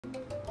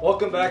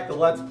Welcome back to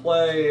Let's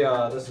Play.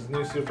 This is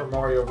New Super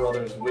Mario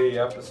Brothers Wii,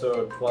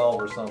 episode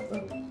 12 or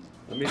something.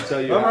 Let me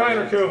tell you. I'm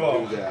Ryan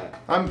Kubo.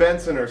 I'm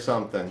Benson or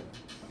something.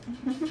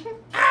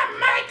 I'm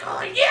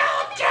Michael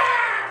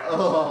Yelter!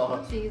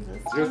 Oh. Jesus.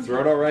 Is your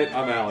throat alright?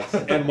 I'm Alex.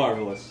 And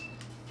Marvelous.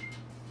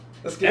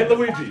 This game, And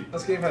Luigi.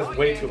 This game has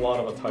way too long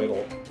of a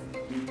title.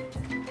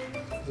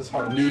 This is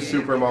hard. New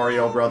Super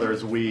Mario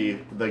Brothers Wii,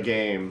 the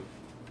game.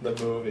 The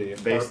movie.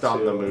 Based Part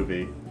on the 2.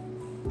 movie.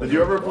 Did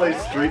you ever play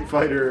Street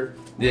Fighter?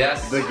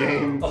 Yes. The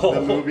game, Oh,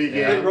 the movie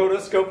They game?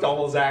 rotoscoped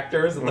all those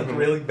actors and looked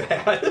really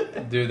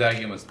bad. Dude, that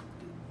game was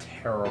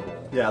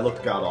terrible. Yeah, it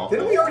looked god awful.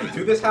 Didn't we already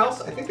do this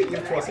house? I think they gave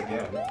it to us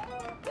again.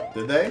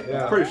 Did they?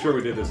 Yeah. I'm pretty sure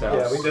we did this house.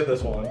 Yeah, we did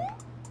this one.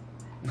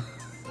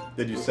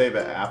 Did you save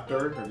it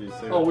after? Or did you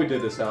save Oh, it? we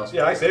did this house.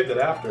 Yeah, I saved it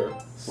after.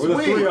 Where are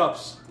the Sweet.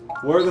 3-ups?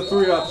 Where are the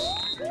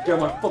 3-ups? Get out of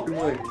my fucking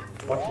way.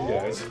 Fuck you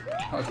guys.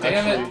 Oh,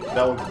 damn Actually, it.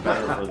 that one's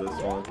better for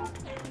this one.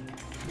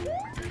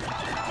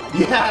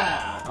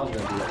 Yeah! I was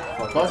gonna do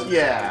that. Fuck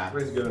yeah!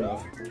 Three's good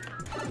enough.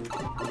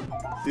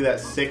 See that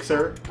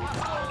sixer?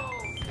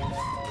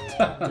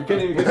 You can't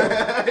even get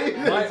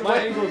that. My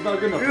angle is not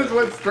good enough. You just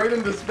went straight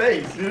into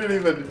space. You didn't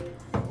even...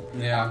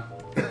 Yeah.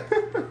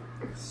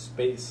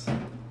 Space.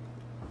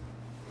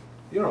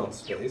 You don't own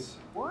space.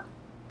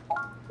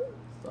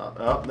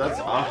 Oh, that's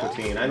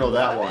Aquatine. I know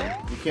that one.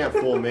 You can't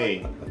fool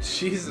me.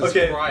 Jesus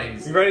Okay,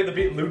 Christ. you ready to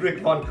beat Ludwig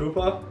von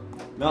Koopa?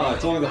 No,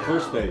 it's only the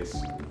first phase.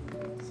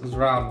 This is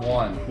round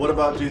 1. What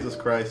about Jesus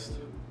Christ?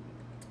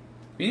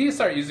 We need to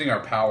start using our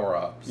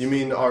power-ups. You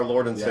mean our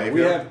Lord and Yeah, Savior?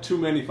 we have too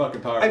many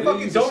fucking power. I We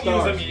fucking the don't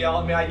use stars. them, you yell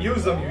at me. I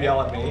use them, you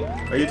yell at me.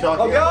 Are you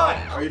talking? Oh, God!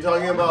 Are you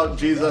talking about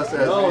Jesus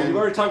as No, in? you've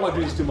already talked about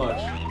Jesus too much.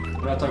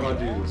 We're not talking about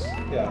Jesus.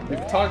 Yeah.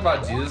 We've talked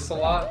about Jesus a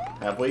lot.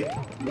 Have we?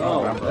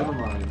 No, remember. never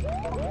mind.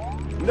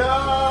 No!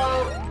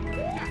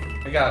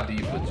 I got a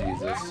beef with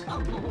Jesus.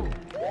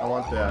 I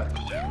want that.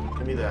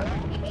 Give me that.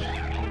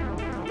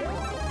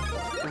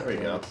 There we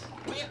go.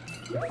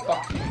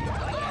 Fuck you.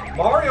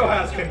 Mario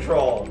has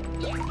control.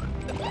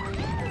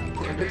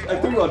 I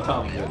threw you on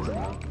top of it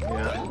somehow.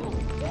 Yeah.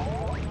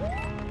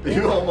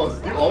 You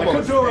almost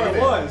couldn't tell where made I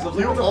it. was. I was like,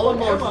 You what the fuck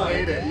am almost I?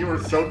 made it. You were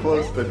so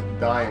close to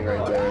dying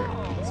right there.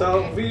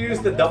 So, if we use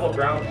the double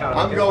ground pound...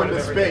 I'm it gets going rid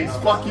to of everything space.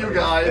 else. Fuck you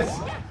guys.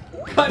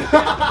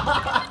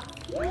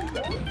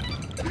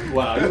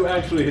 Wow, you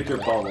actually hit your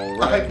bubble.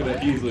 Ryan could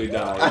have easily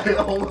died. I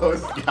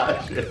almost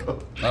got you.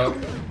 Oh.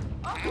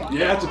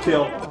 Yeah, it's a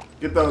kill.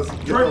 Get those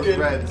Drinking.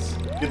 reds.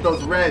 Get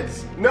those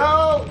reds.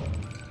 No!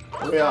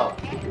 Way out.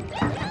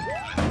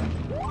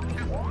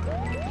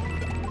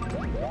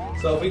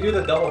 So, if we do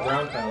the double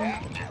ground pound...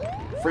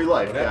 Free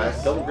life, That guys.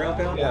 was double ground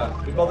pound? Yeah,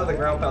 we both did the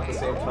ground pound at the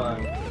same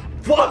time.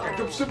 Fuck! I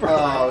jumped super Oh,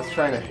 high. I was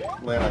trying to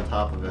land on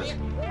top of it.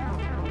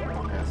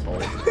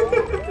 Asshole.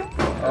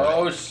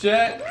 Oh,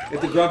 shit. Hit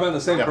the ground pound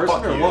the same Yeah, person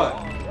fuck or you. what?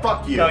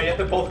 Fuck you. No, you have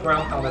to both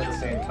ground pound at the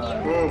same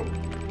time. Mm.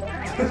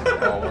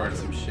 Oh, we're in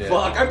some shit.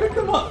 Fuck, I picked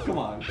them up. Come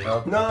on.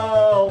 Nope.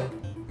 No!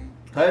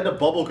 I had to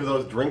bubble because I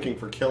was drinking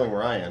for killing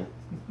Ryan.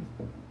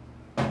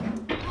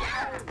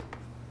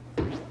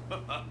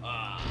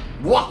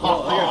 Oh,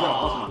 I got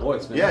awesome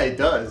voice, man. Yeah, he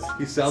does.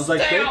 He sounds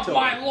like Stay off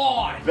my Beethoven.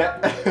 lawn!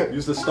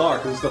 Use the star,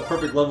 because it's the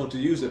perfect level to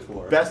use it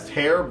for. Best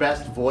hair,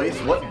 best voice.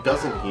 What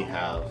doesn't he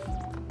have?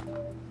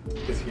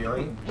 His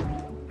hearing.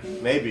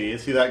 Maybe.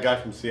 Is he that guy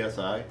from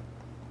CSI?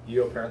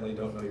 You apparently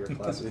don't know your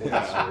classical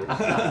history.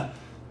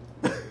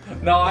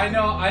 No, I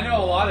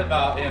know a lot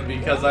about him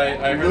because I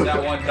heard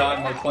that one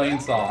Don McLean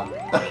song.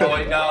 Oh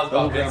wait, no, it's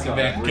about Vincent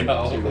Van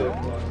Gogh.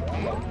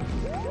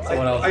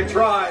 Someone else. I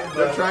tried,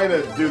 They're but... trying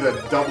to do the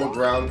double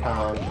ground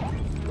pound.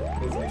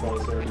 Is he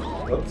closer?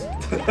 Whoops.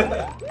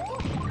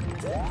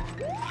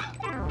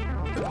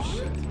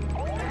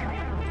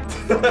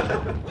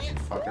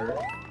 Fucker.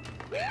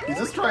 He's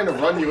just trying to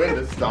run you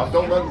into stuff.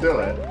 Don't let him do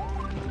it.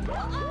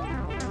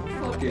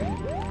 Fucking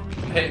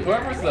Hey,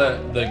 whoever's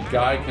the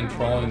guy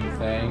controlling the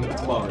thing.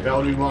 Mario. That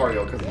would be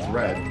Mario because it's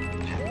red.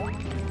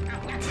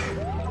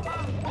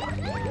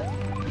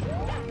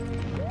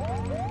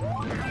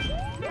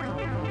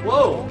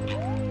 Whoa!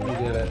 We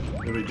did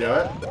it. Did we do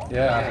it?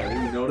 Yeah.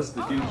 Did you notice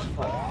the huge...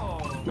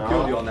 No.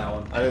 Killed you on that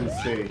one. I didn't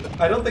see.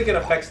 I don't think it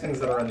affects things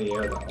that are in the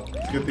air, though.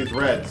 Let's get these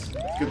reds.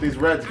 Let's get these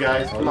reds,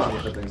 guys. Come on.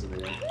 Put things in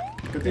the air.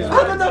 Get these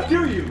How did reds. that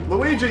do you?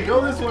 Luigi, go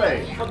this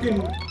way.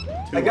 Fucking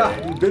I got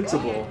Two-way.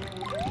 invincible.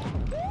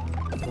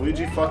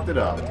 Luigi fucked it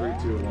up. 3,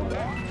 2, 1.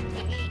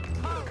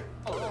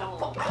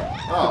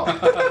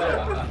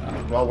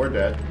 Oh. Well, we're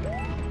dead.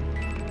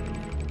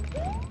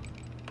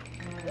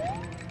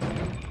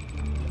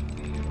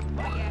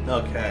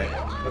 Okay.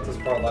 That's as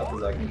far left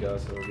as I can go,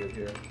 so we'll get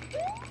here.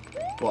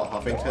 What,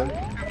 Huffington?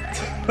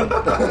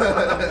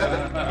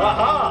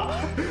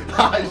 Aha!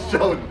 I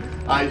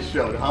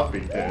showed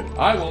Huffington.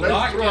 I will Let's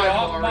not get try,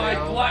 off my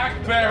Mario.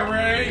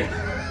 BlackBerry.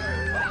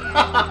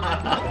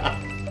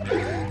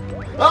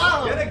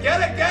 Oh! Get it,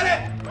 get it, get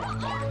it!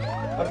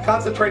 I'm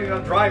concentrating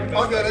on driving this.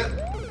 I'll get it.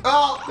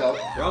 Oh! No.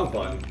 Wrong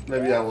button.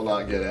 Maybe I will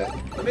not get it.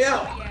 Let me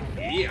out.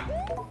 Yeah.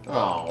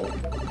 Oh.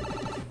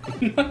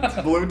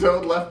 Blue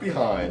Toad left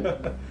behind.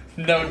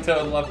 No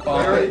Toad left I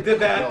already behind. did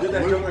that. I did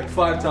that joke like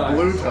 5 times.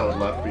 Blue Toad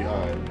left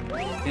behind.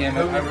 Damn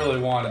it, I really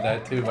wanted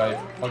that too, but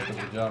I fucked up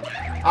the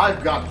jump.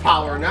 I've got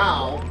power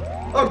now.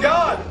 Oh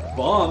God!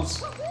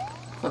 Bombs.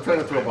 Stop trying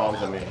to throw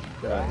bombs at me.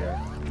 Get out of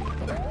here.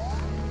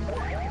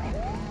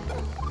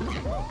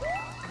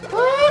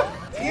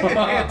 Damn it,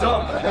 can't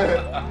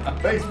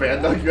jump. Thanks,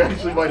 Panda. You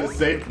actually might have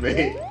saved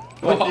me.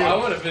 Well, Fuck you. I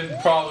would have been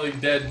probably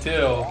dead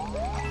too.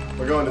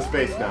 We're going to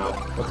space now.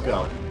 Let's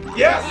go.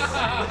 Yes!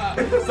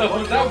 So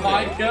was that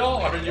my kill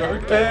or your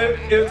kill?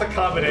 It's a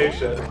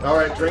combination. All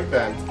right, drink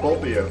then.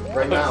 Both of you.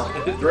 Right now.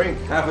 Drink.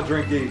 Half a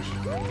drink each.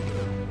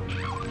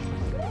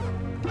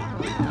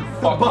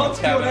 Fuck Bombs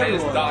Kevin, killed I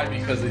just everyone. died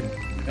because of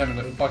having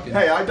a fucking...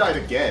 Hey, I died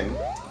again.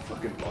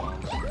 Fucking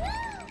bombs.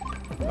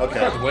 I Okay.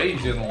 tried way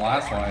easier than the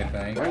last one, I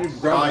think. Why are you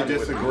ground I pounding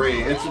with me?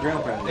 disagree. It's a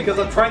ground pound. Because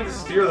I'm trying to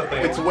steer the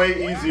thing. It's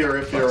way easier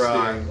if you're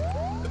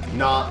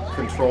not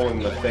controlling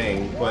the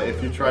thing, but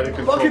if you try to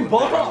control Fucking the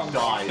thing, bombs! you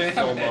die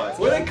so Damn it. much.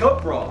 Where'd they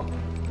come from?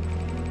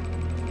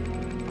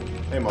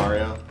 Hey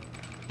Mario.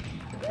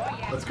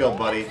 Let's go,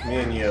 buddy. Me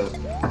and you.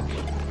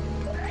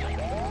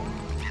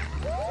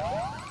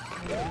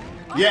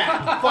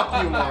 Yeah!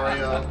 Fuck you,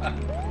 Mario.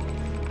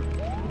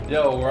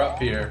 Yo, we're up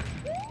here.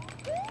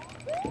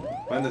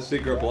 Find the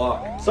secret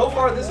block. So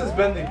far, this has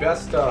been the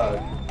best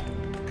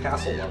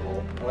castle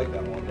level. I like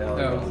that one.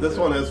 Yeah. This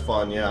one is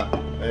fun, yeah.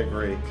 I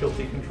agree.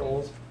 Guilty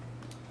controls.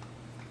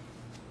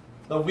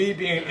 The Wii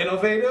being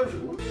innovative.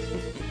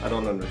 I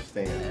don't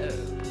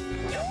understand.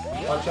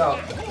 Watch out.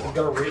 I'm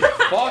gonna reach.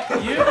 Fuck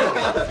you!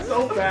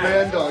 So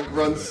bad. Bandog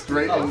runs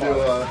straight into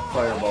a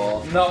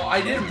fireball. No, I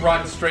didn't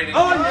run straight into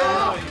Oh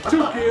yeah!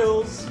 2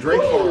 kills.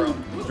 Drink for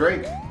him.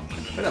 Drink.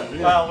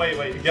 Well,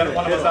 wait. You get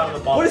one of us out of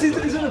the bomb. What is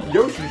he? He's in a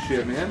Yoshi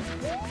shit, man.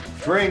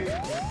 Drink.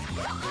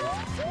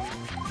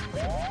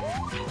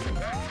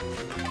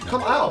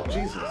 Come out,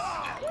 Jesus.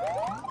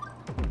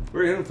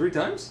 We're hit him 3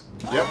 times?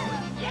 Yep.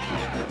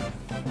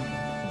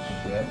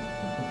 Shit.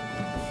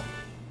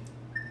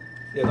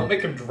 Yeah, don't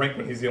make him drink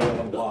when he's the only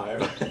one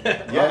alive.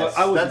 Yes,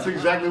 I was- that's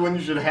exactly when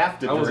you should have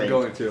to I wasn't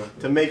drink. going to.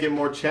 To make it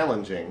more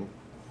challenging.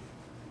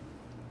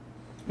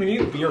 We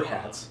need beer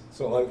hats.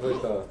 So like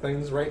the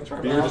things right in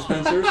front of Beer us.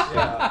 dispensers?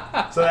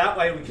 Yeah. So that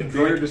way we can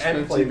Beer drink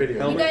and play dispensing video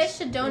helmet. You games. guys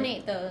should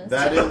donate those.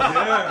 That is.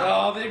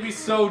 Oh, they'd be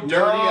so dirty.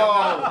 No.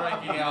 I'm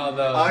not drinking out of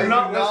those. I Do do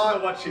not listen not. to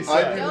what she I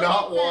said. do Don't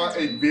not eat want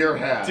them. a beer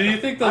hat. Do you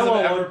think I those have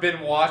want ever one. been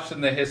washed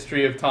in the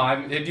history of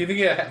time? Do you think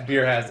a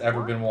beer has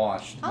ever been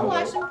washed? I'll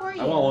watch them for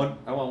you. I want one.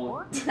 I want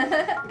one.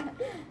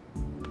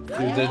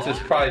 Dude, that's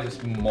just probably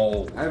just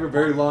mold. I have a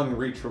very long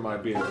reach for my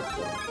beer.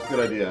 Good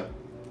idea.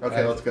 Okay,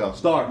 Okay. let's go.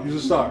 Star. Use a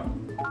star.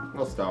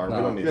 No star. No.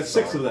 We don't need You got a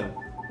star. 6 of them.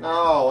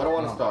 No, I don't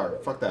want a star.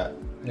 Fuck that.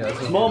 Yeah,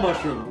 this is Small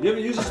mushroom. You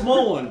haven't used a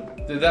small one.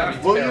 Dude,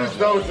 that'd be We'll terrible. use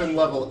those in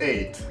level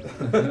 8.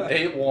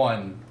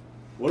 8-1.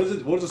 What is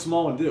it? What does a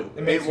small one do?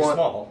 It makes you 8-1.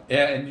 small.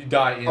 Yeah, and you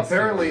die instantly.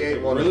 Apparently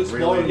 8-1 Really is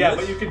small? really... Yeah,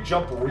 but you can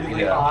jump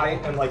really Yeah. high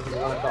and like you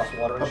run across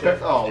water and shit.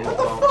 Oh,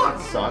 well, that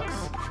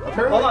sucks.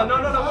 Apparently... Hold on, no,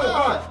 wait,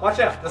 Ah! watch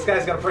out. This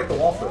guy's gonna break the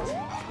wall first.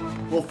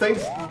 Well,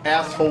 thanks,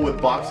 asshole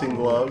with boxing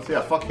gloves.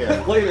 Yeah, fuck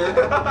him. Later.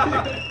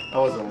 I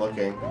wasn't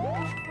looking.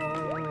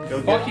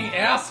 Go get... Fucking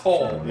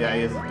asshole. Yeah,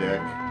 he is a dick.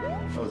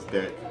 That was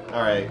dick.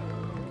 Alright.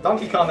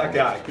 Donkey Kong, that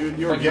guy. Dude,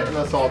 you were getting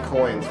us all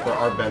coins for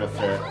our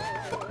benefit.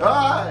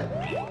 Ah!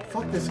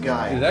 Fuck this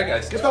guy. Dude, that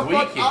guy's Get the fuck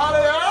tweaking. out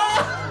of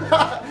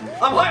here!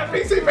 I'm high on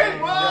PCP!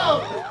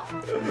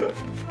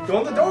 Whoa! Go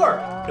in the door!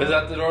 Is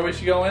that the door we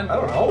should go in? I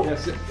don't know.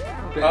 Yes.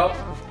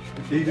 Oh.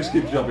 He just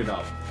keeps jumping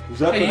up. Is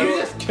that Hey, the you door?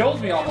 just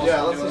killed me almost.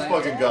 Yeah, for let's doing just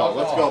that. fucking go. Fuck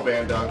Let's off. go,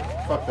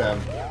 Bandung. Fuck them.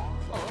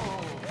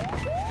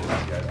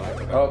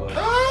 Oh.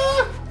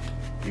 Ah!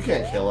 You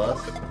can't kill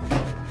us.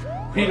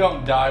 We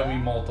don't die, we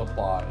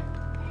multiply.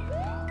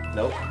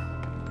 Nope.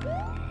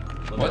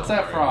 What's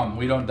that from?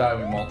 We don't die,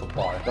 we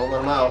multiply. Don't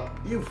let him out.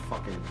 You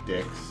fucking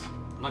dicks.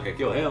 I'm not gonna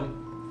kill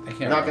him. I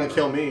can't You're not gonna remember.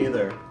 kill me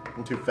either.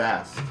 I'm too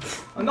fast.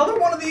 Another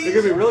one of these!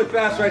 You're gonna be really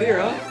fast right here,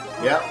 huh?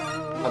 Yep.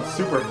 I'm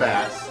super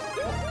fast.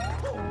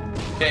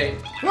 Okay.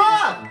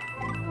 Ah!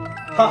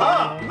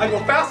 Haha! I go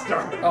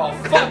faster! Oh,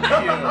 fuck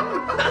you.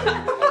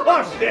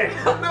 Oh shit!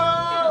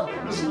 No!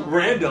 This is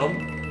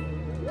random.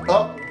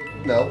 Oh,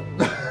 no.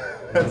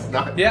 That's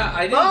not. Yeah,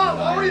 I didn't. Oh,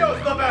 Mario's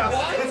the best!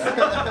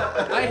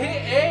 What? I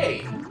hit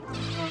A.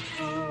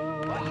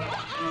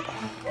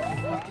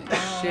 Fucking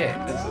shit.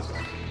 It's this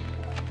one.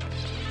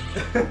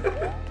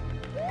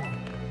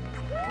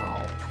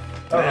 Oh.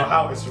 I don't know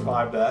how we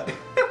survived that. That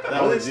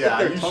Why was, they yeah,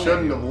 stick their you tongue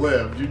shouldn't in? have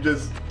lived.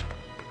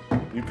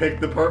 You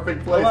picked the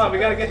perfect place. Hold on, we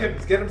gotta get him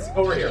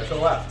over here, to the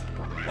left.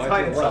 He's Why to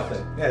hiding the left?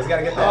 something. Yeah, he's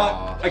gotta get that.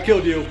 Aw. I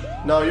killed you.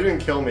 No, you didn't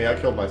kill me. I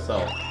killed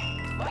myself.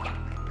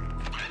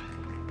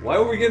 Why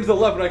were we getting to the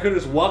left when I could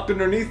have just walked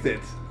underneath it?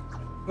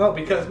 No,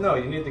 because,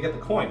 you need to get the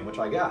coin, which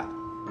I got.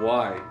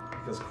 Why?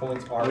 Because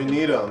coins are... We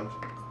need them.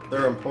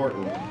 They're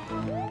important.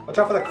 Watch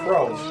out for the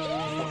crows.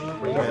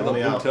 Okay, let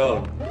me Blue out.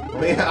 toad. Let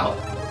me out.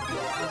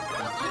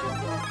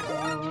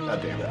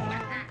 God damn it.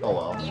 Oh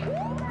well.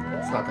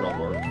 It's not gonna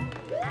work.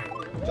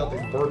 Watch out,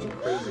 these birds are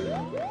crazy.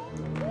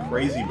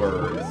 Crazy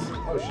birds.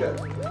 Oh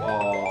shit.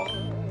 Oh,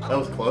 That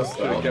was close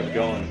should have though. kept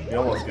going. You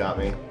almost got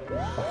me.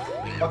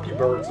 Fuck you,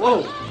 birds.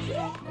 Whoa!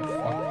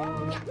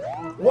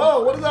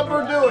 Whoa, what is that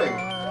bird doing?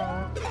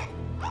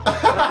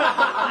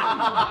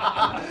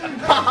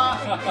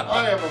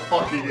 I am a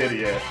fucking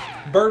idiot.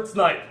 Bird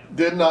snipe.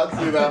 Did not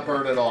see that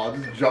bird at all.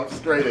 Just jumped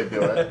straight into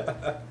it.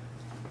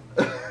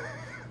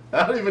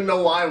 I don't even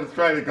know why I was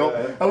trying to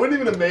go. I wouldn't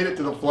even have made it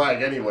to the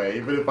flag anyway,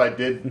 even if I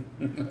did.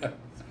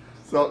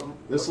 So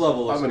This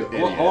level is. I'm an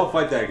idiot. I'll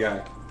fight that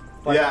guy.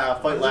 Yeah,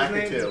 fight What's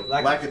his Lakitu.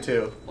 name?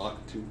 Lakitu. Lock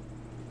two.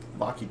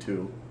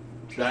 Lakitu.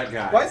 That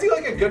guy. Why is he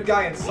like a good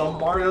guy in some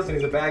Marios and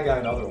he's a bad guy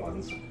in other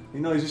ones? You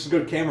know, he's just a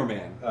good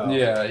cameraman. Oh.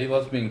 Yeah, he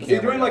loves being Is he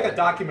camera doing like guy. a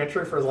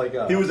documentary for like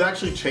a... He was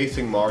actually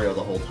chasing Mario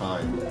the whole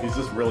time. He's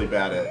just really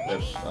bad at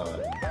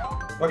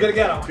We're gonna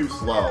get him. too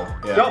slow.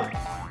 Yeah. Jump.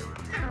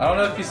 I don't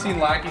know if you've seen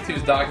Lackey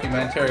 2's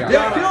documentary on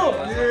Yeah,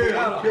 capitalism. kill him!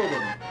 Yeah, I killed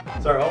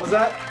him. Sorry, what was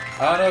that?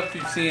 I don't know if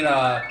you've seen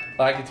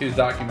Lackey 2's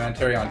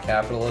documentary on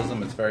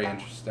capitalism. It's very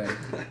interesting.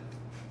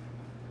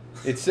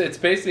 It's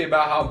basically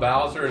about how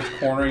Bowser is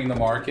cornering the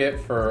market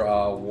for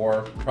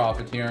war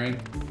profiteering.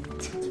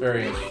 It's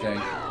very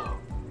interesting.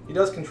 He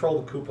does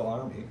control the Koopa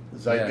army.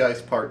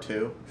 Zeitgeist Part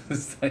 2.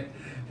 It's like,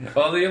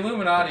 well, the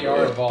Illuminati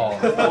are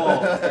involved. Oh,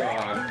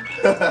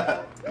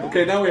 God.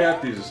 Okay, now we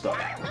have to use a star.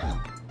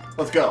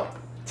 Let's go.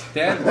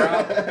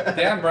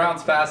 Dan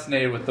Brown's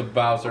fascinated with the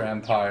Bowser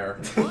Empire.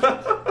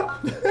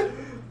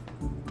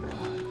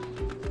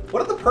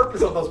 What are the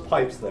purpose of those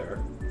pipes there?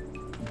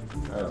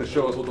 To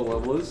show us what the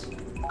level is.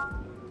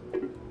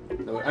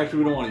 No, actually,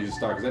 we don't want to use a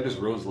star because that just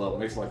ruins the level. It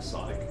makes it like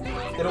Sonic.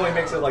 It only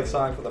makes it like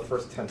Sonic for the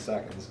first 10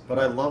 seconds. But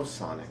I love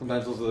Sonic.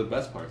 Sometimes those are the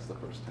best parts, the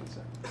first 10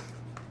 seconds.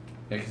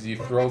 Yeah, because you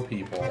throw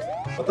people.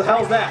 What the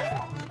hell's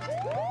that?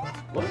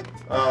 What?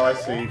 Oh, I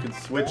see. You can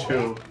switch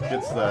who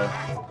gets the...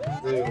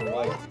 Dude,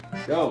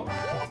 like, Go.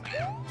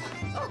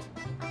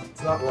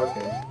 it's not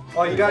working.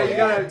 Oh, you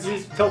gotta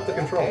use tilt the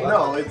control.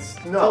 No, it's...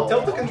 No.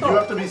 Tilt the control. You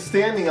have to be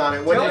standing on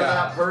it when Tilt you're it.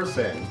 that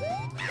person.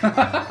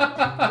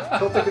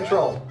 Tilt the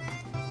control.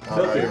 Oh,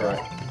 Tilt no, it. you're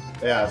right.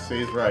 Yeah, see,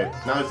 he's right.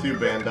 Now it's you,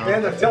 Bandung.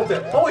 And then tilt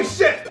it. Holy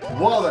shit!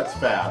 Whoa, that's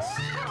fast.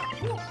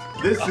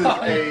 This is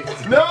a...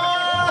 No!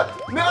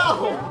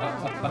 No!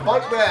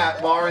 Fuck that,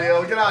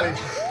 Mario. Get out of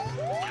here.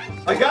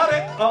 I got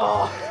it!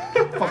 Oh.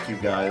 Fuck you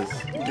guys.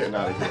 I'm getting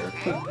out of here.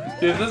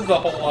 Dude, this is the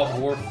whole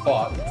level. We're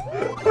fucked.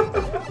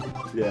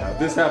 Yeah,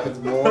 this happens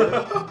more.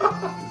 This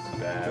is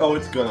bad. Oh,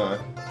 it's gonna.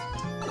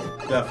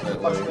 What's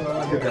Definitely. going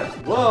on Look here? at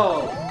that.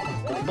 Whoa!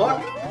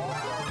 Fuck!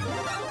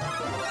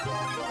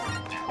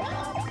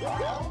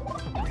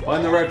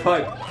 Find the right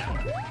pipe.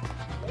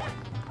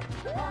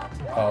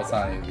 Oh, it's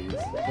not any of these.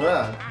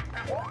 Yeah.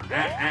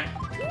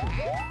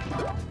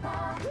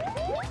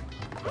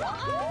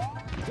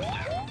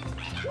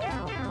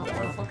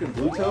 Fucking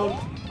Blue Toad?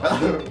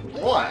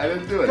 What? I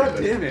didn't do it. God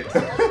damn it.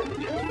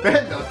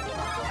 Bandung.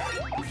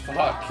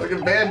 Fuck. Look at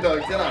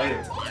Bandung. Get out of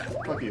here.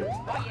 Fuck you.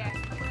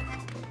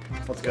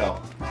 Let's go.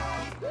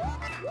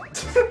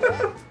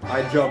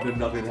 I jumped and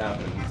nothing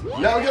happened.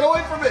 Now get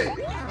away from me!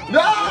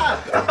 No!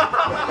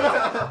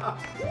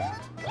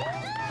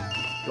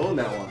 Go in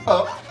that one.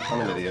 Oh,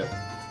 I'm an idiot.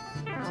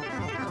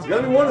 It's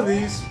gotta be one of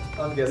these.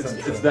 I'm guessing.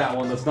 It's that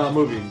one that's not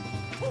moving.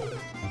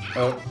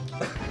 Oh.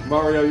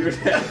 Mario, you're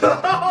dead.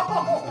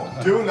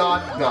 Do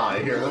not die.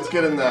 Here, let's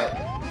get in that.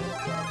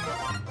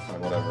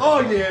 Fine, whatever. Oh,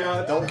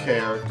 yeah. Don't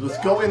care.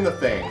 Just go in the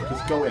thing.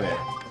 Just go in it.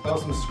 That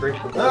was some scrape.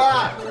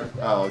 Ah!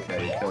 Oh,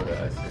 okay. You killed it.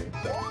 I see.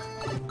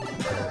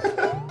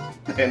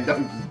 And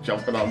I'm just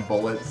jumping on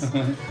bullets.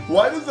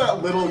 Why does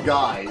that little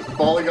guy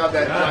falling on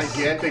that Yes.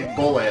 gigantic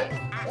bullet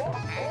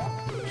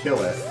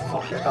kill it?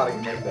 Fuck, I thought I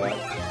could make that.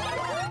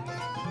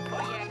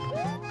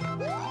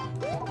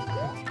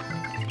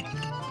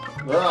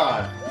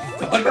 Ah!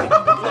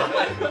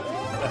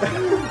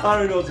 I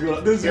don't know what's going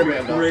on. This is Here, gonna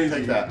man. be crazy.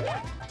 Take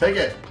that. Take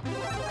it.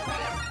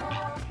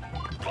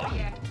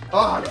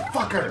 Ah, you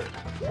fucker!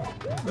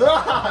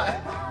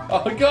 Ah!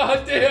 Oh,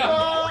 god damn!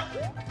 Ah!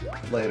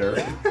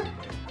 Later.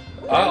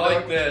 I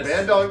like this.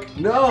 Bandung.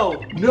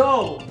 No!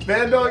 No!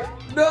 Bandung.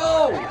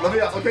 No! Let me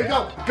out. Okay,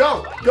 go.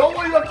 Go. Go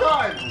while you have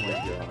time. Oh my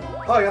god.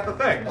 Oh, you got the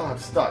thing. Oh, I'm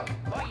stuck.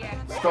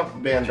 Stuck,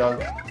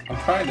 Bandung. I'm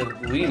trying to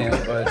lean it,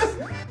 but...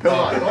 Hold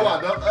on. Hold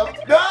on. No!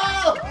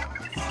 No!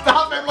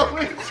 Stop it,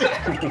 Luigi!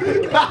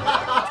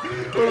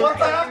 What's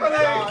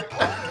happening?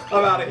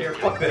 I'm out of here.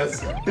 Fuck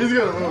this. He's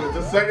gonna move it.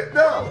 Just a second.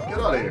 No! Get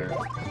out of here.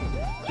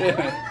 Damn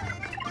it.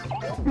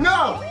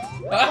 No!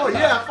 Oh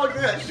yeah, fuck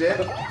that shit.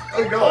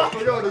 We're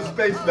going to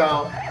space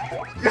now.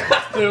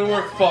 Dude,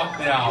 we're fucked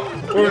now.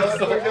 We're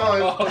so We're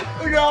going. fucked.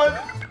 We're going.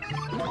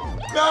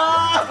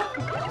 No!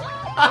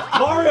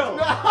 Mario!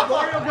 No!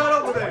 Mario got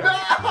over there!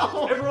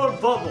 No! Everyone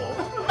bubble!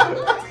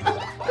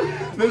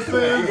 This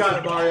is. You got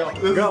it, Mario.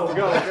 This Go, is-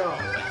 go, go.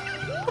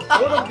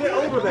 Let him get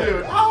over there.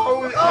 Dude,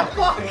 oh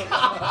fuck!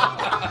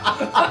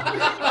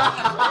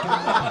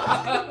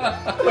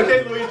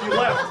 Okay, Luigi,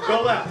 left.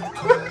 Go left.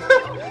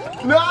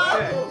 No!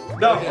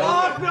 No.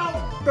 Oh,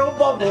 no! Don't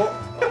bubble.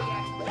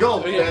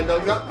 Go, Yeah.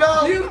 Bandung. Go.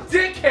 No! You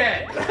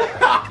dickhead!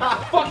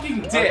 Fucking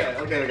dick.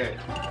 Okay.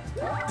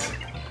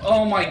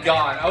 Oh my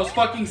god, I was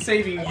fucking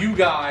saving you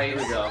guys.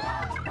 Here we go.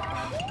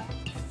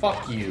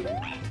 Fuck you.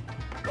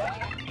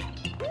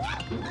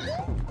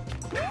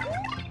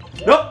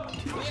 Nope.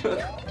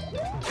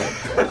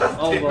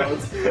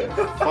 Almost.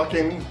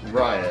 Fucking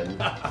Ryan.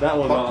 That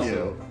was Fuck awesome.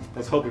 you. I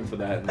was hoping for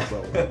that. And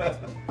so.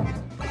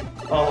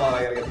 Hold on,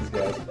 I gotta get these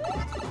guys.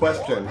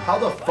 Question: how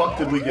the fuck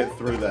did we get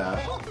through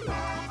that?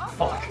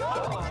 Fuck.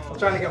 I'm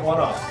trying to get one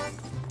up.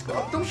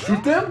 Don't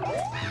shoot them.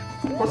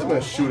 Of course I'm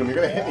gonna shoot him. You're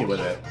gonna hit me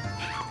with it.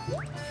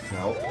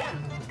 No.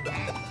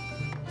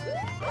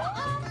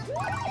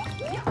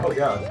 Oh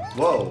god.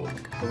 Whoa.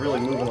 We're really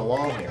moving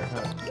along here,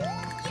 huh?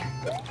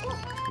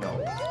 No.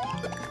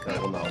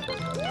 That will not work.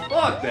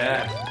 Fuck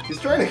that. He's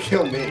trying to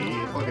kill me.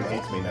 He fucking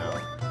hates me now.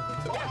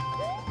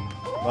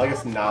 Well, I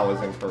guess now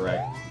is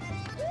incorrect.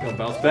 Gonna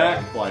bounce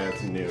back. Why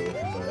it's new,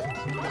 but...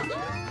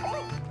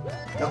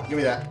 No, give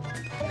me that.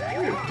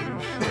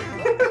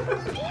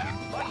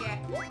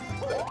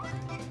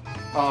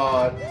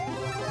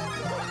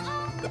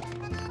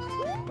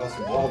 That's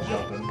some wall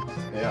jumping.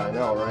 Yeah, I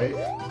know, right?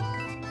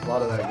 A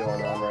lot of that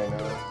going on right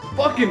now.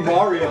 Fucking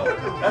Mario.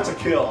 That's a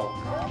kill.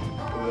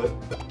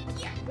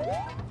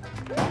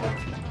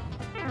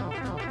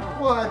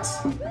 What?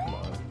 Come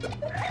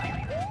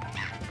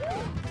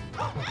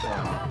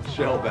on.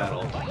 Shell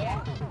battle.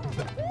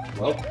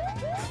 Well,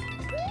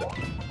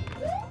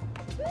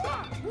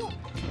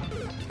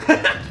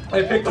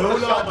 I picked up Do the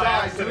shot not by die!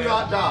 Do accident.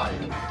 not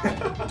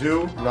die!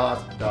 Do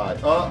not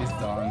die. he's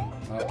done.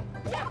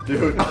 Oh.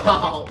 Dude,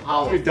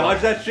 ow, We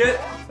dodged that shit.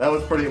 That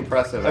was pretty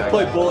impressive. I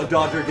play actually. bullet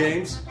dodger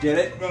games. Get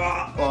it?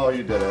 Oh,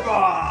 you did it.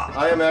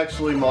 I am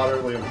actually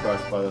moderately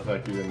impressed by the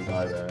fact you didn't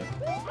die there.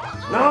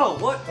 No,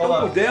 what? Hold Don't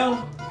on. go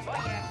down.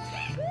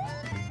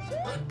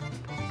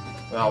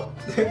 Well,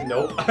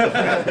 Nope.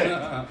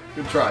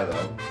 good try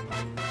though.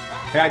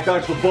 Hey, I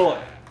dodged the bullet.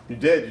 You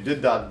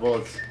did dodge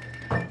bullets.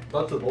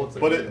 That's the bullets.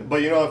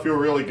 But you know, if you were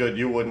really good,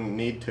 you wouldn't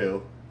need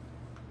to.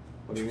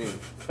 What do you mean?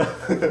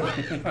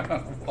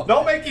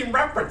 No making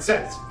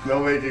references.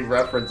 No making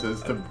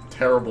references to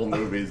terrible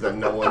movies that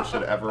no one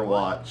should ever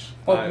watch.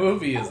 What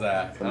movie is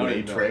that? The I don't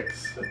even know.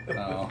 Matrix.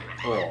 Oh.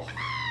 Oh.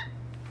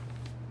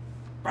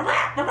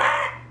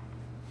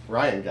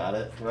 Ryan got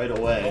it right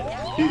away.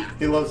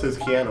 He loves his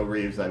Keanu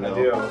Reeves, I I know.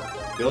 do.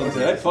 Bill and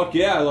Ted? Fuck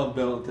yeah, I love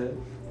Bill and Ted.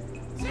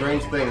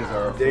 Strange things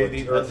are Day afoot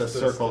the at Earth the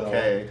Stood Circle Still.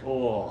 K.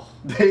 Oh.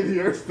 Day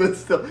the Earth Stood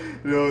Still.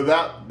 No,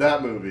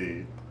 that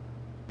movie.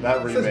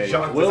 That This is remake.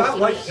 junk. Will Does that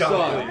like Smith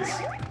junk,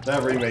 sucks. please?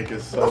 That remake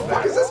is What so the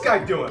fuck is bad. this guy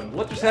doing?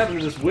 What just happened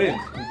to this wind?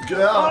 Get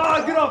out!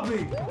 Ah, get off me!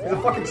 He's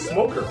a fucking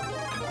smoker.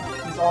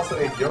 He's also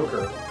a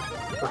joker.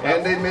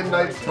 And a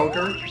Midnight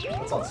Toker?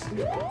 That's not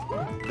stupid.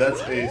 That's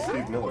a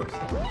Steve Miller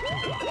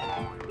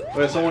song.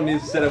 Wait, someone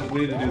needs to set up.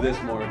 We need to do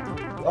this more.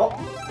 Oh.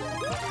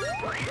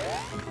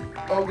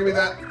 Oh, give me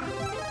that.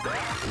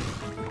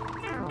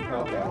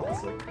 Okay,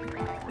 honestly.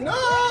 No!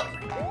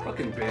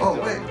 Fucking band.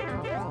 Oh, wait.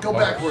 Go Oh,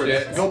 backwards.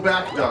 shit. Go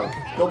back dunk.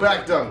 Go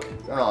back dunk.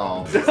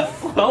 Oh.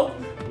 Well,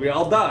 we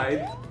all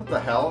died. What the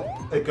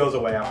hell? It goes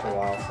away after a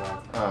while,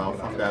 so. Oh,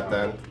 fuck that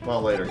then.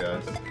 Well, later,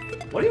 guys.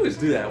 Why do you always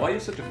do that? Why are you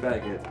such a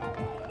faggot?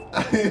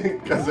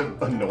 Because it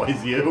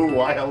annoys you.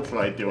 Why else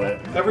would I do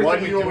it? Everything Why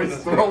do we you do in always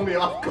this throw me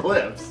off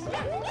cliffs?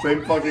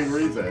 Same fucking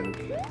reason.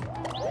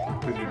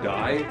 Because you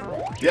die?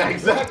 Yeah,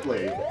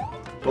 exactly.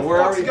 But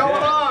we're What's already going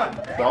dead. on?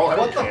 No, I don't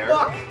What the care.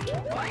 fuck?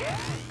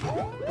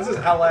 This is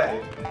LA.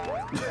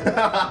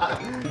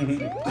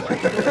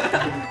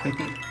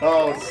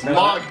 Oh, No,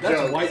 smog that's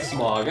jokes. white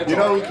smog. That's You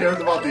know all. who cares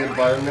about the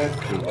environment?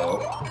 Kubo.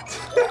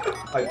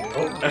 I do.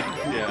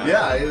 Yeah.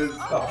 Yeah,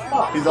 Oh,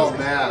 fuck. he's all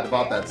mad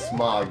about that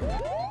smog.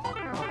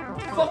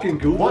 Fucking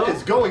Google. What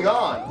is going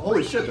on?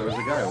 Holy shit, there was a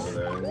guy over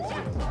there. I didn't see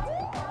him.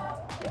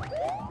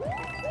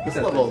 This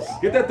level's...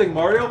 Get that thing,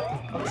 Mario.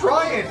 I'm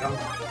trying. I'm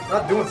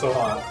not doing so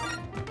hot.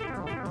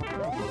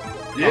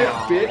 Yeah,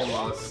 Aw, bitch.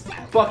 Almost.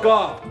 Fuck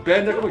off.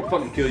 Ben, they're going to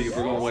fucking kill you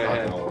for going way It's not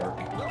ahead. gonna work.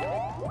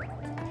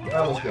 I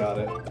almost got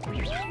it.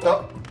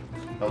 Oh,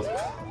 that was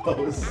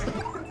close.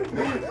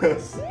 That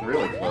was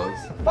really close.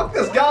 Fuck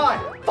this guy.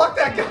 Fuck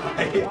that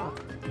guy.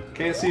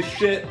 Can't see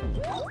shit.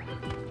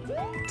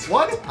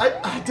 What?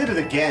 I did it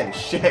again.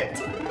 Shit.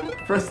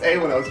 Press A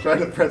when I was trying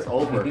to press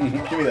over. Give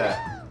me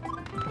that.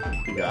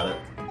 You got it.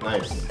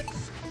 Nice.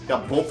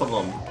 Got both of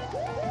them.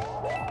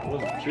 It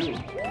wasn't two.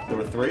 There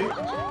were three? It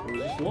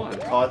was just one.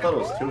 Oh, I thought it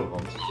was two of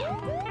them.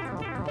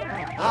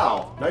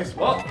 Ow. Nice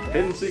Well, one.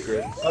 hidden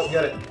secret. Let's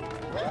get it.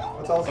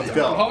 Let's also Let's get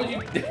it. go. Oh,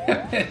 you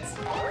damn it!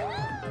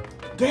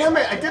 Damn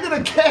it! I did it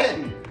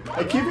again!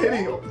 I keep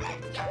hitting you.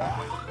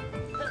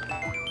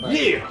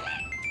 Yeah.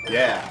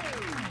 Yeah.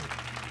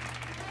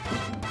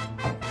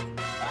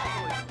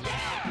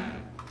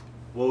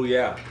 Whoa,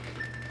 yeah.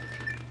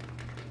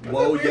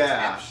 Whoa, Look at yeah.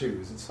 tap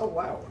shoes. It's so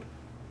loud.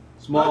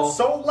 Small. Not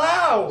so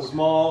loud.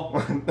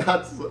 Small.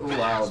 That's so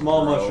loud.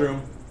 Small bro.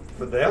 mushroom.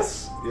 For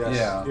this? Yes.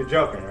 Yeah. You're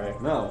joking, right?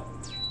 No.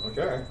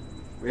 Okay.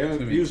 We It's haven't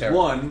gonna be used terrible.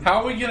 one.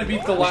 How are we gonna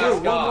beat the There's last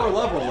one guy? more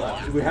level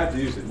left. We have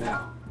to use it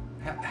now.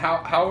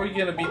 How are we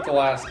gonna beat the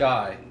last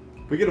guy?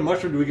 we get a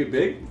mushroom, do we get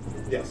big?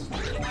 Yes.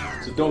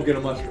 So don't get a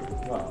mushroom.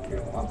 Well, you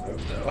don't want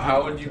to.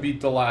 How would you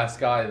beat the last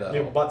guy though?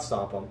 You butt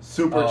stomp them.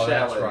 Super Oh,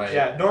 that's challenge. right.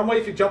 Yeah, normally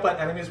if you jump at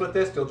enemies with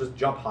this, you'll just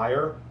jump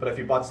higher. But if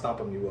you butt stomp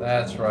them, you will.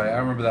 That's right. I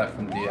remember that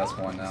from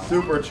DS1 now.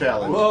 Super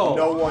challenge. Whoa.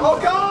 No one. Oh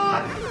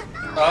God!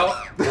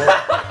 Oh.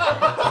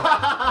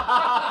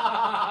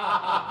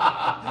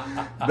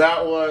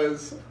 That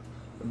was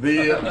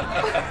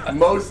the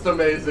most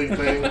amazing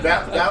thing.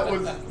 That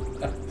was.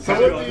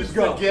 Someone needs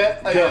to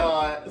get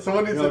a.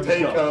 Someone needs to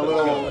take a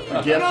little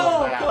gif of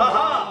that.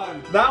 Aha!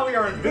 Now we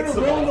are Ruin the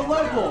invincible.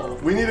 level!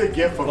 We need a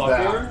gif of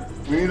Fucker.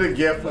 that. We need a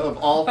gif of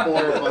all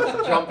four of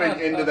us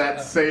jumping into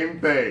that same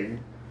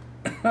thing.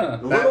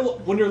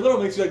 When you're little,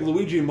 it makes you like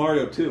Luigi and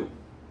Mario too.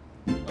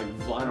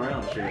 Like flying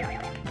around and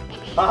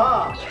shit.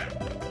 Aha!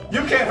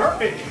 You can't hurt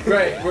me.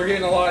 Great. We're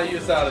getting a lot of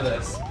use out of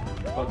this.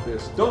 Fuck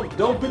this.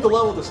 Don't beat the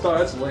level at the start,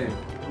 that's lame.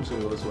 I'm just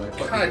gonna go this way.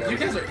 Fuck God, you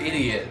guys are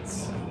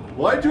idiots.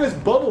 Why'd you guys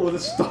bubble with a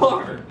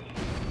star?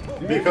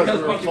 Because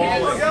we were we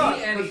falling. can't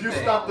see Because you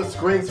anything. stopped the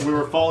screen, so we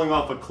were falling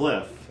off a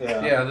cliff.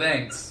 Yeah. Yeah,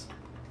 thanks.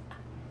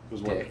 It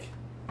was work.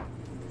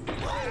 Dick.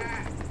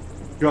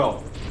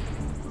 Go.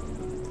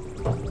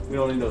 We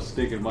don't need no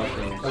stinking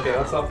mushrooms. Okay,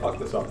 let's not fuck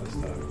this up this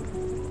time.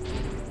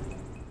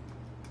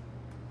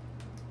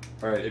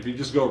 Alright, if you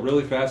just go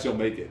really fast, you'll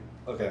make it.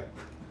 Okay.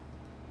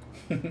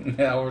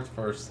 That worked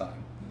first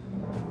time.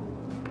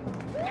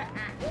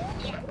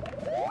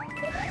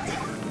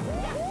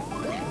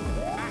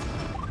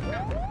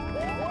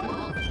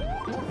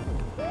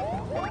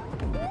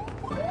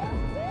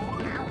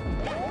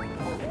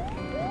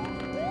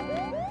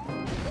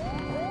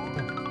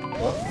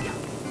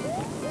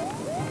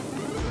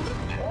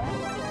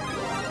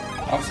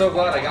 I'm so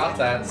glad I got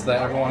that so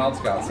that everyone else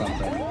got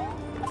something.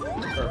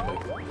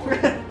 Perfect.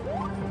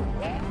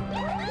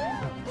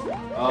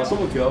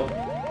 Someone go.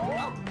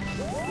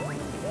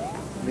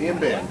 Me and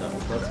Bando.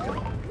 Let's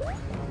go.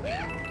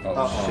 Oh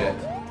Uh-oh. shit.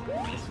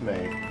 It's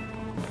me.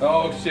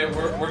 Oh shit,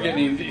 we're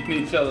getting in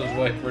each other's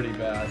way pretty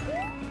bad.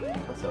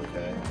 That's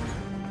okay.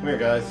 Come here,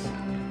 guys.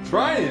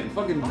 Trying!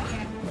 Fucking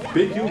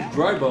big, huge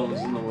dry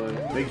bones in the way.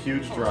 Big,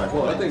 huge drive.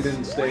 Well, that thing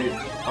didn't stay.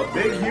 A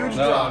big, huge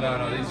No, drive.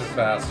 no, these are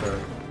faster.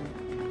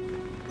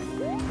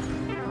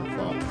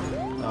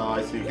 Oh,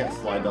 I see. You can't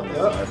slide down the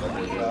Yep. side like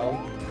they do.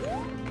 Well,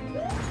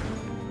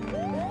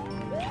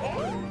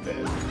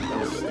 That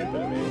was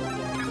stupid of me.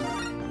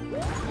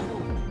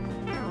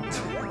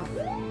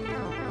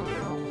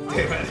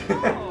 damn it.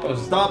 Oh,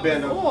 Stop,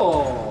 Bando.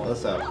 Oh!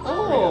 Let's out.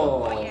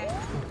 Oh!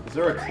 Is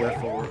there a cliff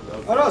over?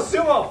 Oh no,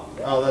 sumo!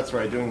 Oh, that's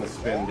right. Doing the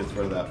spin gets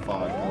rid of that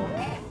fog. Huh?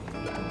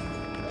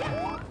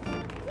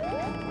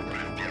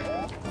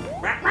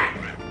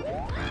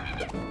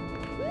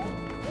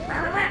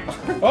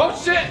 Oh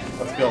shit!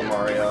 Let's go,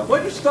 Mario.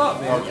 Why'd you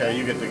stop, man? Okay,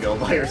 you get to go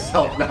by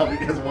yourself now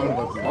because one of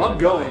us is I'm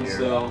going, here.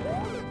 so.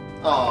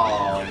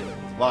 Oh,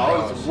 wow,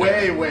 I was Oh,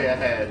 shit. way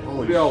ahead.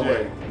 Holy Be all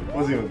shit. way.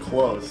 Wasn't even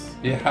close.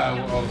 Yeah, I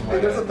was Hey,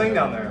 there's a thing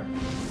down there.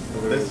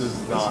 This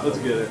is not. Let's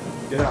get it.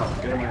 Get out.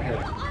 Get in my head.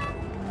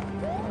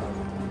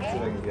 See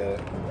if I can get it.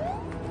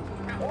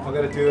 I'm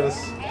gonna do this.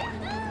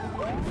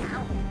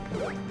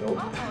 Nope.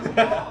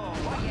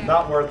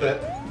 Not worth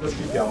it. Let's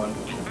keep going.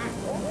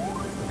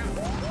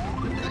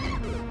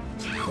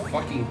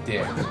 fucking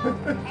dick.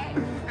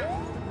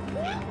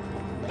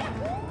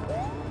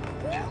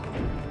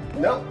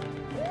 Nope.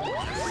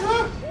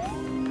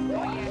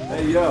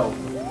 Hey, yo.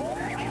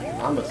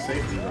 I'm a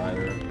safety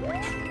rider.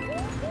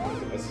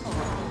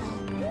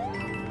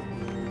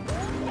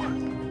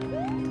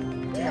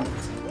 Damn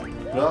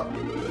it. Well,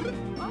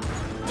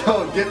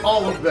 oh, get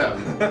all of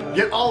them.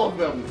 Get all of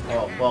them.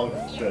 Oh, well,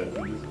 good.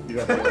 You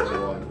got the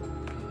other one.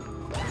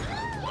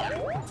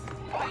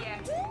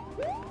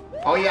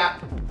 Oh, yeah.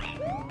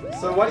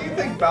 So what do you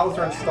think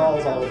Bowser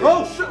installs all of these?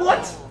 Oh, shit,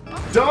 what?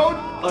 Don't.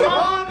 Oh,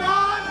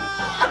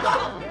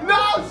 No,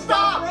 no,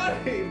 stop.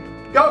 Running!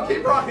 Go,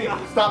 keep running!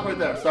 Stop right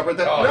there. Stop right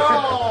there.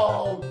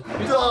 Oh,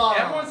 No. Stop.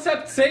 Everyone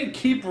kept saying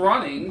keep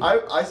running.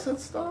 I said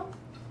stop.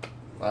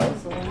 I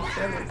was the one who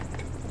said it.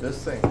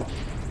 Just saying.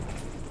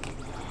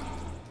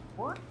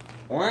 What?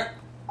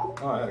 Oh, I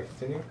gotta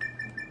continue?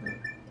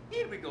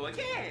 Here we go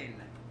again.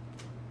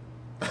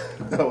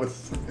 That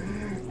was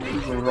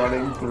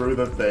running through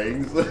the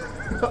things.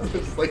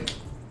 It's like,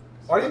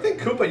 Why do you think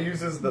Koopa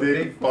uses the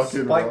Big big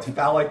fucking spiked rock.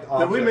 phallic objects?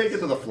 did we make it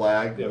to the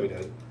flag? Yeah, we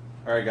did.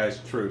 Alright, guys,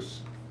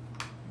 truce.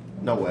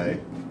 No way.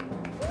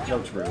 No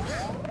truce.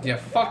 Yeah,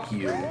 fuck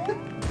you.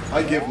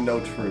 I give no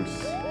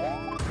truce.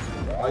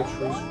 I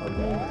truce for no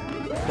man.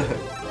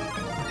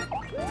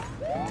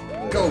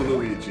 Go,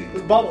 Luigi.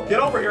 This bubble, get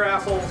over here,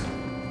 assholes!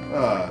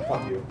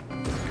 Fuck you.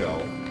 Let's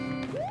go.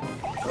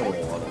 I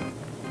don't want him.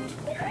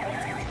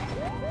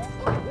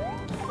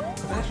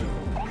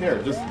 Here,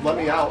 just let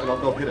me out and I'll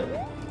go hit him.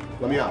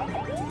 Let me out.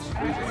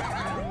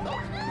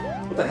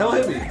 What the hell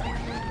hit me?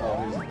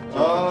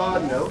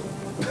 No.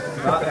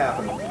 Not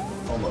happening.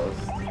 Almost.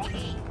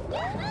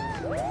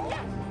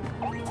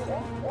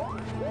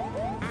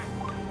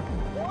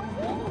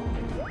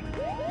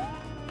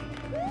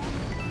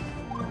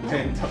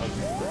 Man, Doug.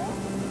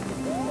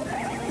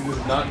 This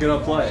is not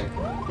gonna play.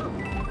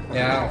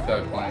 Yeah, I don't feel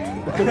like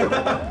playing.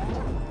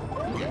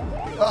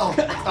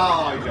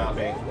 Oh, you got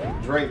me.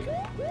 Drink.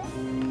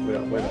 Wait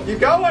up, wait up. Keep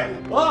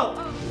going!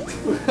 Whoa!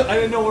 I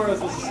didn't know where I was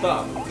supposed to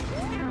stop.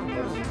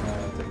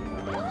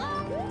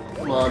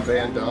 Come on,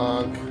 Van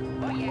Dunk.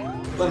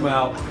 Let him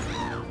out.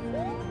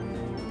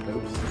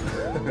 Oops.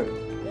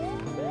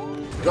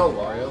 Go,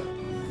 Mario.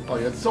 Oh,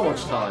 you had so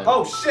much time.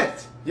 Oh,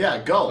 shit! Yeah,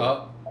 go.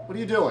 Oh, What are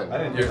you doing? I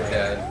didn't do you're that.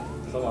 dead.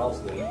 Someone else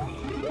did.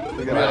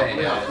 Look at Right,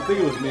 that. I think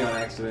it was me on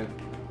accident.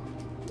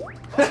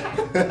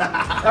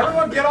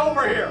 Everyone get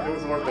over It here!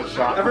 was worth a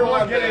shot. Everyone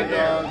Come on, get in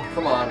Van Dunk.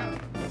 Come on.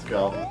 Let's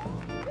go.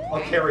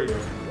 I'll carry you.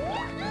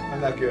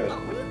 I'm that good.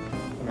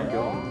 Where am I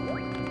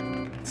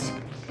going?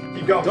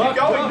 Keep going, Duck,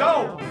 keep going,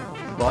 duck. go!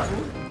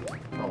 Button?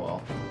 Oh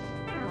well.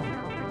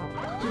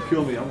 If you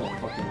kill me, I'm gonna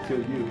fucking kill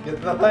you. Get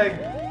to the thing.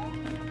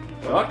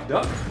 Duck,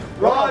 duck.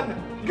 Run!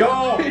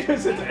 Go! He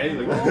just hit the A,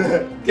 like,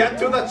 oh. Get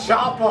to the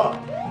chopper!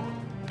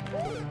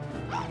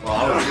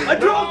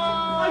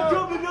 I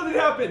jumped and nothing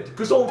happened!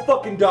 Because someone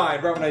fucking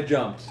died right when I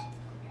jumped.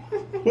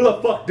 Who the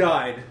fuck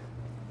died?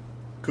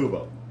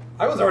 Kubo.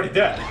 I was already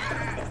dead.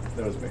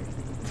 That was me.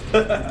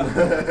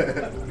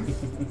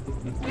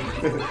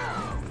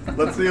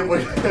 Let's see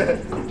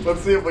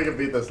if we can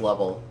beat this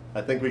level.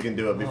 I think we can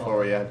do it before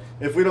we end.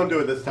 If we don't do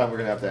it this time, we're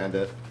gonna have to end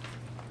it.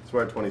 So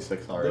we're at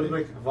 26 already.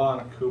 Ludwig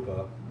von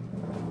Koopa.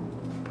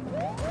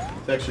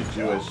 It's actually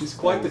Jewish. She's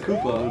quite the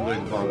Koopa. Ludwig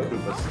von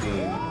Koopa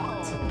Steen.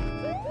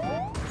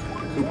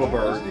 Koopa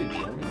Bird.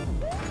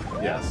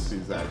 Yes,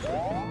 he's actually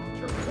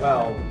German.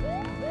 Well,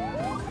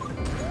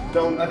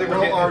 Don't I think we're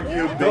getting-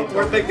 argue.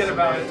 we're thinking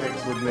about it.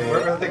 semantics with me.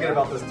 we're thinking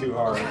about this too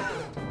hard.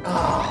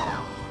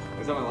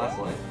 Is that my last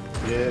life?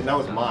 Yeah, that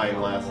was mine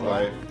last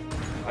life.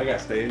 I gotta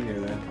stay in here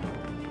then.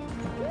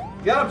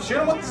 Get him, shoot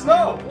him with the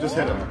snow! Just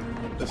hit him.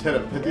 Just hit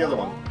him. Hit the other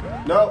one.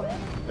 No.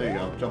 There you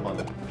go. Jump on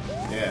it.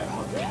 Yeah.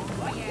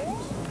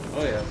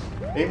 Oh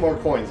yeah. 8 more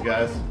coins,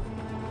 guys.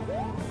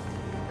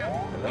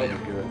 That would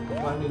be good.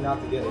 Remind me not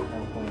to get 8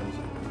 more coins.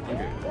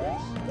 Okay.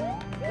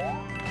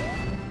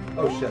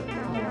 Oh shit.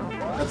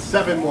 That's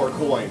 7 more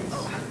coins.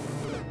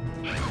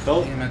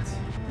 Don't. Damn it.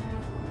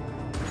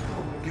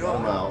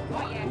 I'm out.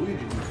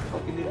 Luigi, you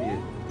fucking idiot.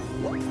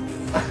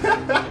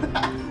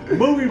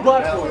 Movie That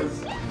platform. was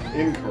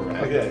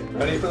incorrect. Okay,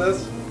 ready for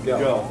this? Go.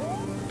 Go.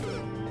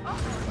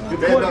 Get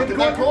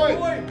that coin.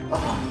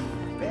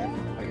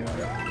 I got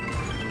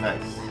it.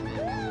 Nice.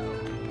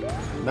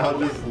 Now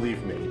just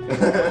leave me.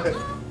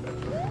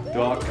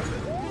 Doc.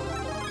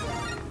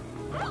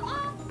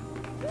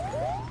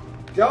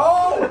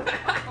 Go!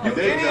 You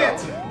There you idiot!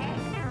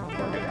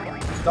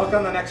 Duck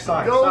on the next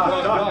sign. Go, Stop,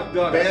 duck, duck.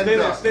 Doc. Band Stay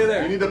duck. there, stay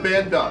there. You need a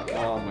band duck.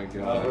 Oh my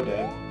god. We're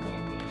dead.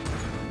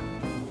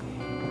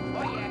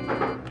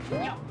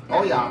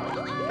 Oh yeah.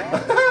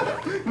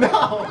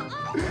 No!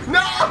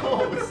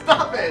 No!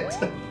 Stop it!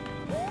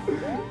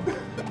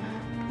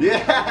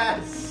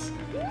 Yes!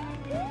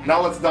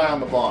 Now let's die on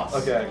the boss.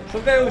 Okay.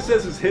 Some guy who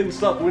says his hidden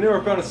stuff. We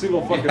never found a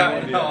single fucking Yeah, one I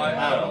yet. know,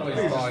 I always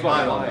think it's thought just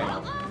I you don't were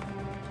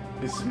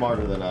know. He's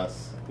smarter than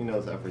us. He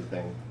knows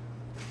everything.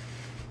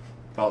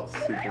 About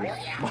super.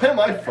 Why am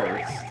I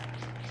first?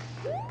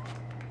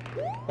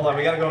 Hold on,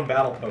 we gotta go in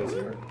battle pose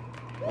here.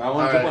 I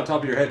want to jump Alright. on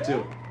top of your head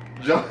too.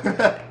 Jump.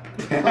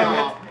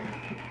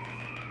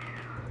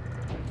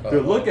 Oh.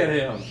 Dude, look at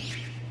him.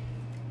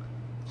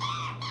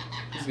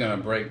 He's gonna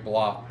break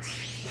blocks.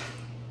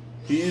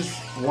 He's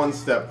one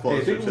step Hey,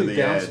 closer think to if we the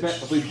down edge.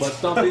 if we butt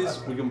stomp these,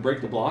 we can break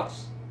the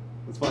blocks?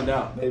 Let's find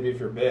out. Maybe if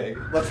you're big.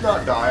 Let's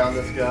not die on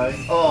this guy.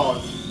 Oh,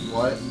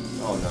 what?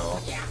 Oh no.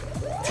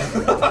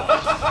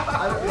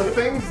 The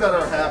things that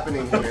are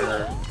happening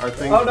here are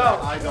things Oh no!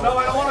 that I don't. No,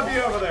 I don't want to be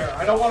over there.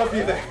 I don't want to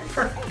be there.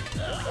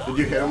 Did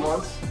you hit him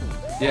once?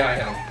 Yeah, I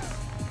hit him.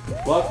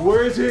 Buck,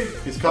 where is he?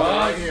 He's coming Oh,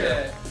 right here.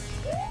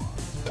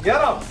 shit. Get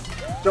him!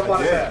 Jump on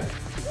his did. head.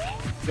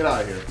 Get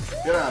out of here.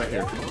 Get out of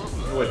here.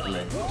 Get away from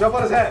me. Jump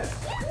on his head.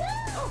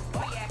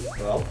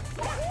 Well,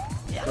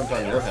 Jumped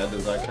on your head,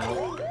 does that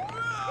count?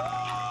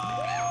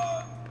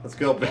 Let's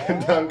go,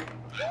 Band Dunk.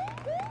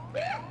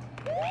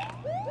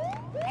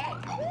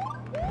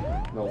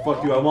 No,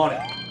 fuck you, I want it.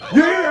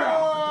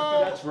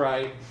 Yeah! That's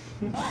right.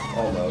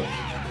 Almost.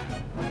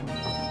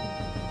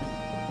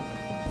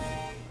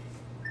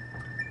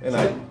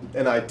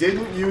 And I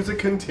didn't use a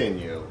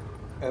continue.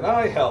 and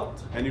I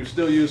helped. And you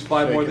still use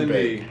 5 Shake more and than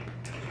bake. me.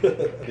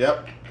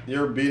 Yep,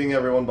 you're beating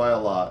everyone by a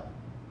lot.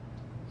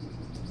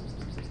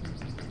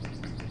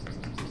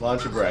 Why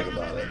don't you brag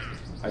about it?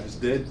 I just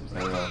did. I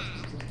don't know.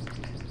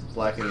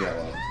 Black and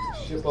yellow.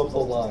 Ship up the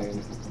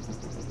line.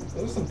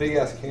 Those are some big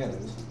ass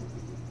cannons.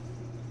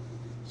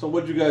 So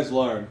what'd you guys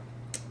learn?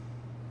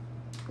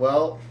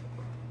 Well,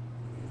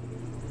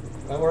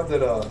 I learned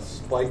that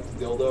spiked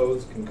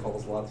dildos can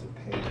cause lots of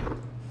pain.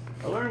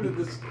 I learned that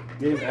this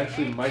game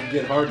actually might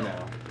get hard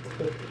now.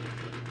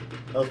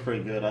 that was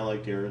pretty good. I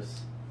liked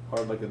yours.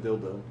 Hard like a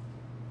dildo.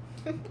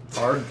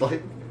 Hard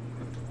like.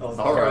 That was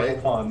a All terrible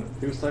right. pun.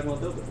 He was talking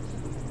about dildos.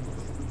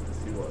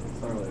 He was.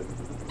 Alright.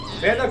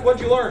 Van Dyke,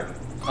 what'd you learn?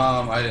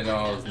 I didn't know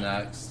I was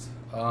next.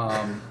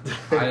 I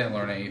didn't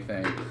learn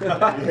anything.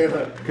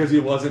 Because he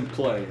wasn't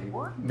playing.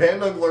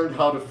 Vandug learned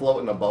how to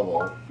float in a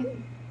bubble.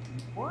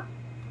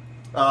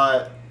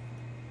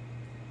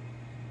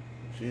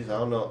 Jeez, I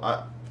don't know.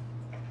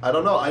 I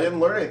don't know. I didn't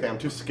learn anything. I'm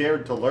too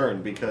scared to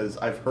learn because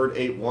I've heard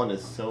 8-1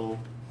 is so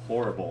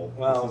horrible.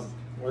 Well,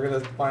 we're gonna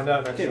find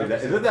out next Can't be that.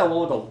 episode. Is it that one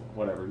with the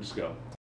whatever? Just go.